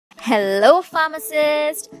Hello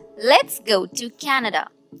pharmacist! Let's go to Canada.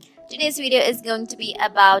 Today's video is going to be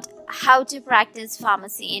about how to practice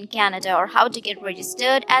pharmacy in Canada or how to get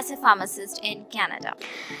registered as a pharmacist in Canada.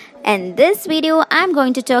 In this video, I'm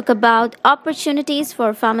going to talk about opportunities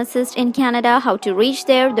for pharmacists in Canada, how to reach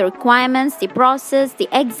there, the requirements, the process, the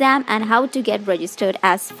exam, and how to get registered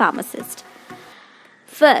as pharmacist.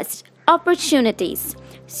 First, opportunities.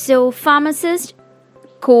 So pharmacist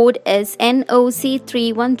code is NOC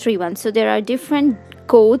 3131. So there are different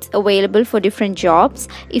codes available for different jobs.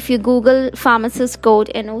 If you Google pharmacist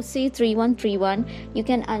code NOC 3131, you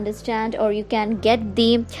can understand or you can get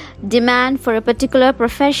the demand for a particular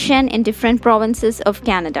profession in different provinces of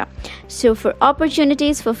Canada. So for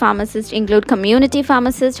opportunities for pharmacists include community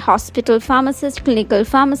pharmacist, hospital pharmacist, clinical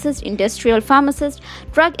pharmacist, industrial pharmacist,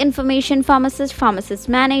 drug information pharmacist, pharmacist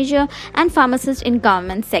manager, and pharmacist in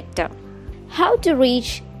government sector. How to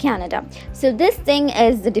reach Canada. So this thing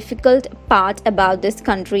is the difficult part about this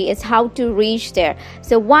country is how to reach there.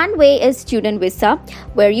 So one way is student visa,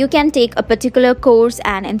 where you can take a particular course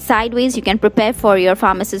and in sideways you can prepare for your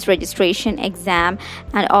pharmacist registration exam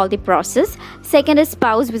and all the process. Second is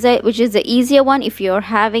spouse visa, which is the easier one. If you're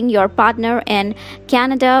having your partner in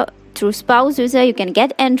Canada, through spouse visa you can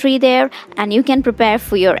get entry there and you can prepare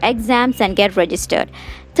for your exams and get registered.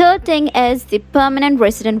 Third thing is the permanent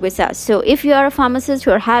resident visa. So if you are a pharmacist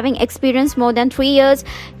who are having experience more than 3 years,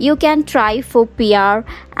 you can try for PR,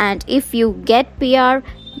 and if you get PR,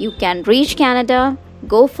 you can reach Canada,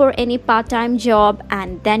 go for any part-time job,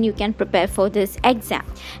 and then you can prepare for this exam.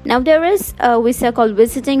 Now there is a visa called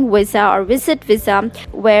visiting visa or visit visa,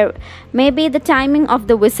 where maybe the timing of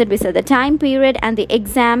the visit visa, the time period and the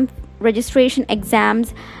exam registration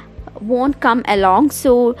exams won't come along,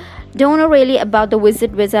 so don't know really about the visit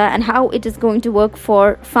visa and how it is going to work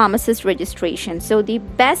for pharmacist registration. So the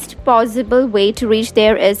best possible way to reach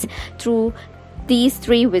there is through these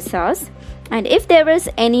three visas. And if there is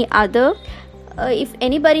any other, if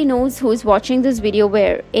anybody knows who is watching this video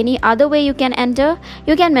where any other way you can enter,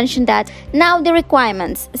 you can mention that. Now the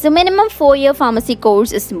requirements. So minimum 4-year pharmacy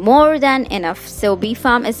course is more than enough. So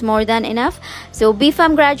B.Pharm is more than enough. So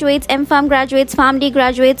B.Pharm graduates, M.Pharm graduates, PharmD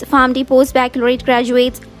graduates, PharmD post-baccalaureate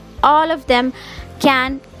graduates, all of them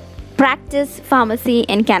can practice pharmacy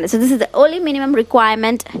in Canada. So this is the only minimum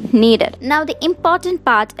requirement needed. Now the important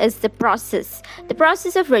part is the process. The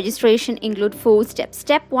process of registration include 4 steps.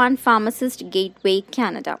 Step 1, Pharmacist Gateway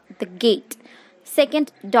Canada, the gate.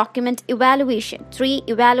 Second, document evaluation. 3,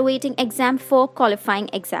 evaluating exam. 4, qualifying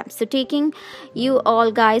exam. So taking you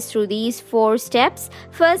all guys through these 4 steps.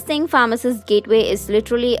 First thing, pharmacist gateway is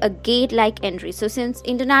literally a gate-like entry. So since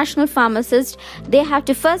international pharmacists, they have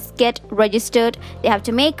to first get registered. They have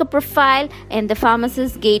to make a profile in the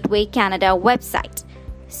Pharmacist Gateway Canada website.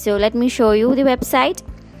 So let me show you the website.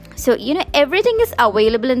 So everything is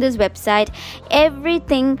available in this website.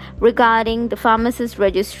 Everything regarding the pharmacist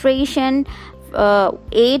registration,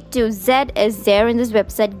 A to Z is there in this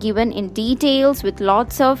website, given in details with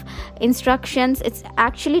lots of instructions. It's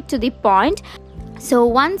actually to the point. So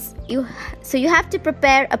once you have to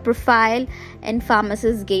prepare a profile in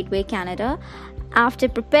Pharmacist Gateway Canada. After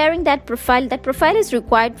preparing that profile is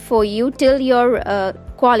required for you till your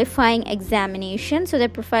qualifying examination. So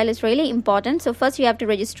that profile is really important. So first you have to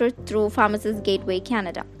register through Pharmacist Gateway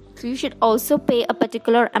Canada. So you should also pay a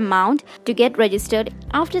particular amount to get registered.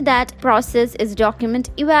 After that process is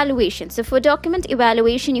document evaluation. So for document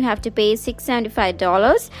evaluation, you have to pay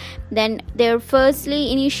 $675. Then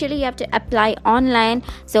initially you have to apply online.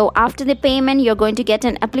 So after the payment, you're going to get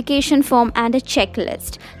an application form and a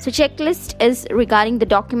checklist. So checklist is regarding the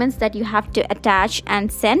documents that you have to attach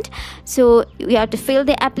and send. So you have to fill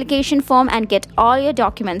the application form and get all your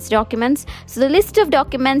documents. So the list of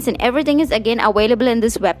documents and everything is again available in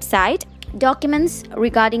this website. Documents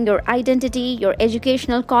regarding your identity, your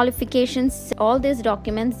educational qualifications, all these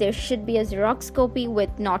documents, there should be a Xerox copy with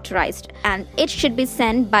notarized, and it should be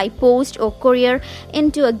sent by post or courier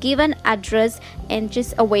into a given address and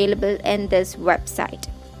just available in this website.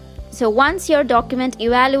 So once your document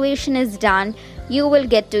evaluation is done, you will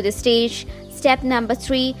get to the stage. Step number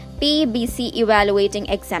 3, PEBC evaluating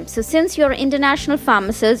exam. So since you're an international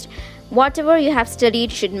pharmacist, whatever you have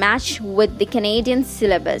studied should match with the Canadian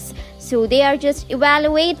syllabus. So they are just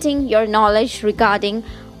evaluating your knowledge regarding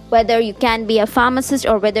whether you can be a pharmacist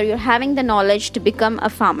or whether you're having the knowledge to become a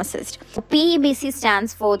pharmacist. PEBC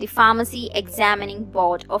stands for the Pharmacy Examining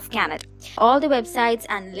Board of Canada. All the websites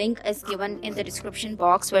and link is given in the description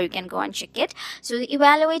box where you can go and check it. So the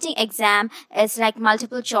evaluating exam is like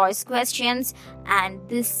multiple choice questions, and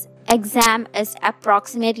this exam is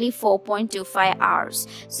approximately 4.25 hours.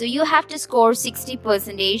 So you have to score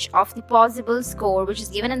 60% of the possible score, which is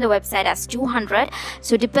given in the website as 200.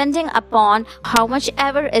 So depending upon how much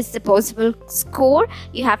ever is the possible score,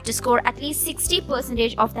 you have to score at least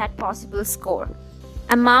 60% of that possible score.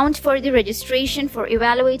 Amount for the registration for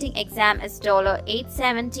evaluating exam is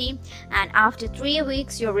 $870, and after 3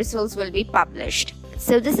 weeks your results will be published.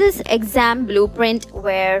 So this is exam blueprint,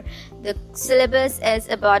 where the syllabus is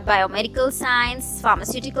about biomedical science,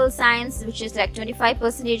 pharmaceutical science, which is like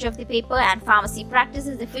 25% of the paper, and pharmacy practice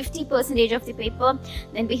is the 50% of the paper,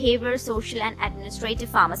 then behavior, social and administrative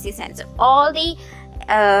pharmacy science. So all the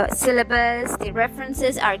syllabus, the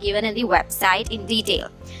references are given in the website in detail.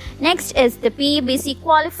 Next is the PEBC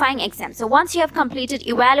qualifying exam. So once you have completed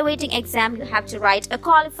evaluating exam, you have to write a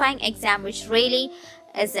qualifying exam, which really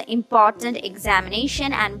is an important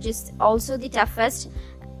examination and which is also the toughest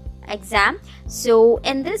exam. So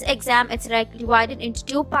in this exam, it's like divided into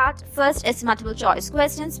two parts. First is multiple choice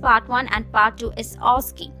questions, part 1, and part 2 is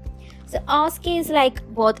OSCE. So OSCE is like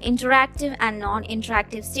both interactive and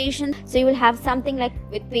non-interactive stations. So you will have something like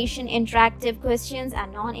with patient interactive questions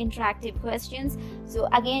and non-interactive questions. So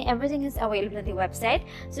again, everything is available on the website.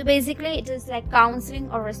 So basically it is like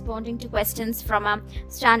counseling or responding to questions from a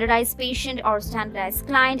standardized patient or standardized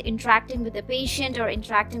client, interacting with the patient or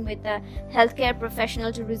interacting with the healthcare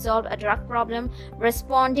professional to resolve a drug problem,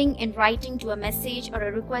 responding in writing to a message or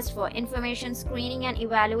a request for information, screening and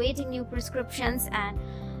evaluating new prescriptions, and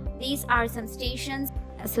these are some stations.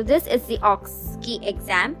 So this is the OSCE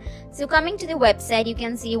exam. So coming to the website, you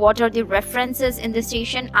can see what are the references in the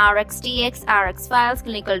station: RxTX, RX files,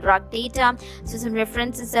 clinical drug data. So some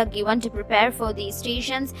references are given to prepare for these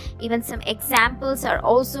stations. Even some examples are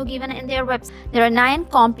also given in their website. There are 9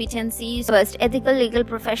 competencies. First, ethical, legal,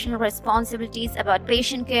 professional responsibilities about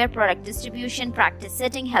patient care, product distribution, practice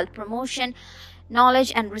setting, health promotion,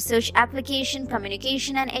 knowledge and research application,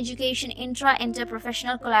 communication and education,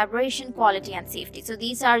 interprofessional collaboration, quality and safety. So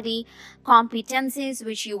these are the competencies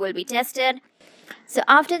which you will be tested. So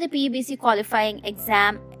after the PEBC qualifying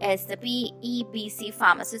exam is the PEBC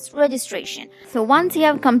Pharmacist Registration. So once you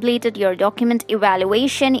have completed your document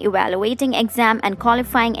evaluation, evaluating exam and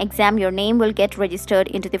qualifying exam, your name will get registered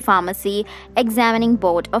into the Pharmacy Examining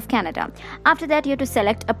Board of Canada. After that, you have to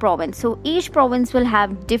select a province. So each province will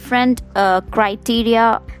have different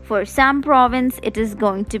criteria. For some province, it is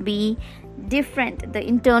going to be different. The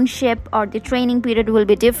internship or the training period will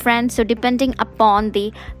be different. So depending upon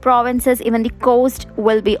the provinces, even the cost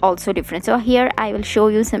will be also different. So here I will show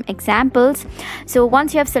you some examples. So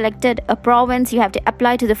once you have selected a province, you have to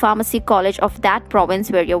apply to the pharmacy college of that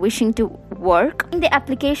province where you're wishing to work. In the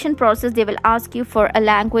application process, they will ask you for a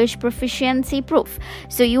language proficiency proof.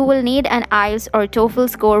 So you will need an IELTS or TOEFL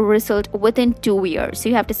score result within 2 years. So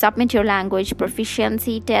you have to submit your language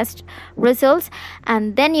proficiency test results,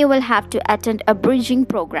 and then you will have to attend a bridging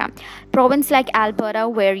program. Province like Alberta,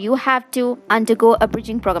 where you have to undergo a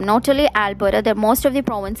bridging program. Not only Alberta, most of the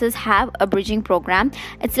provinces have a bridging program.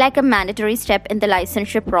 It's like a mandatory step in the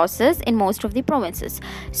licensure process in most of the provinces.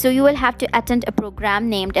 So you will have to attend a program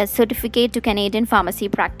named as Certificate to Canadian Pharmacy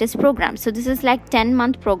Practice Program. So this is like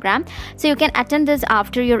 10-month program. So you can attend this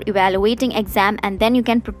after your evaluating exam, and then you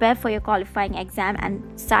can prepare for your qualifying exam, and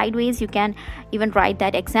sideways you can even write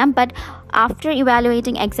that exam. But after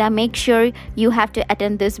evaluating exam, make sure you have to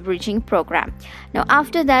attend this bridging program. Now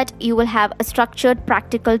after that, you will have a structured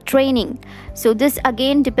practical training. So this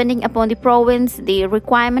again, depending upon the province, the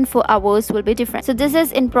requirement for hours will be different. So this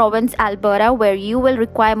is in province Alberta, where you will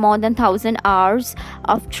require more than 1,000 hours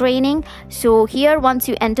of training. So here, once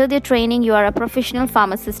you enter the training, you are a professional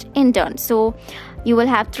pharmacist intern. So you will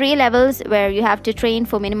have 3 levels where you have to train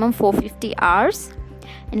for minimum 450 hours.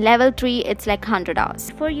 In level 3, it's like 100 hours.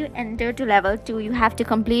 Before you enter to level 2, you have to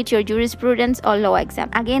complete your jurisprudence or law exam.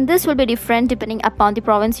 Again, this will be different depending upon the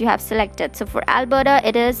province you have selected. So for Alberta,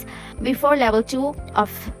 it is before level 2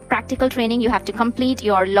 of practical training, you have to complete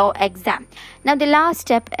your law exam. Now the last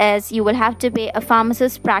step is you will have to pay a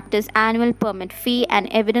pharmacist practice annual permit fee and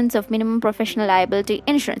evidence of minimum professional liability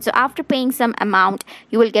insurance. So after paying some amount,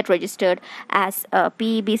 you will get registered as a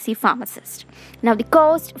PEBC pharmacist. Now the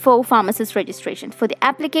cost for pharmacist registration. For the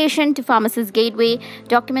application to Pharmacist Gateway,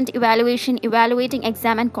 document evaluation, evaluating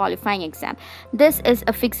exam and qualifying exam, this is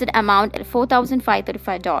a fixed amount at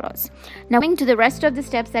 $4,535. Now coming to the rest of the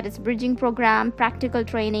steps, that is bridging program, practical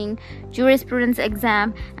training, jurisprudence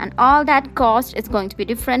exam, and all that cost is going to be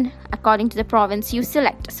different according to the province you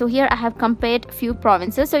select. So here I have compared a few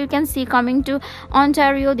provinces. So you can see, coming to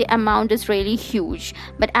Ontario, the amount is really huge,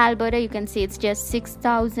 but Alberta, you can see it's just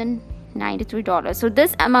 $6,093. So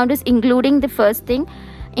this amount is including the first thing,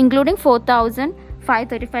 including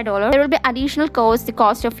 $4,535. There will be additional cost, the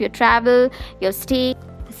cost of your travel, your stay.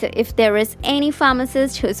 So if there is any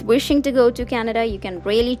pharmacist who is wishing to go to Canada, you can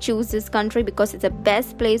really choose this country because it's the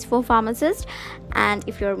best place for pharmacists. And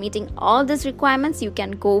if you're meeting all these requirements, you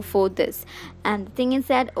can go for this. And the thing is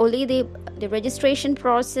that only the registration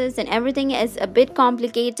process and everything is a bit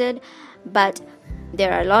complicated, but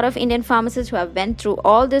there are a lot of Indian pharmacists who have went through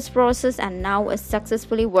all this process and now is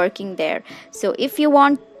successfully working there. So if you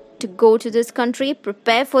want to go to this country,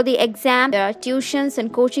 prepare for the exam. There are tuitions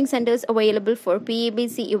and coaching centers available for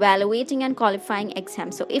PEBC evaluating and qualifying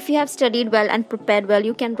exams. So if you have studied well and prepared well,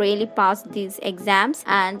 you can really pass these exams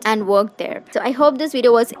and work there. So I hope this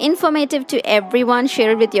video was informative to everyone.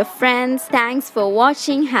 Share it with your friends. Thanks for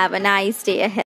watching. Have a nice day ahead.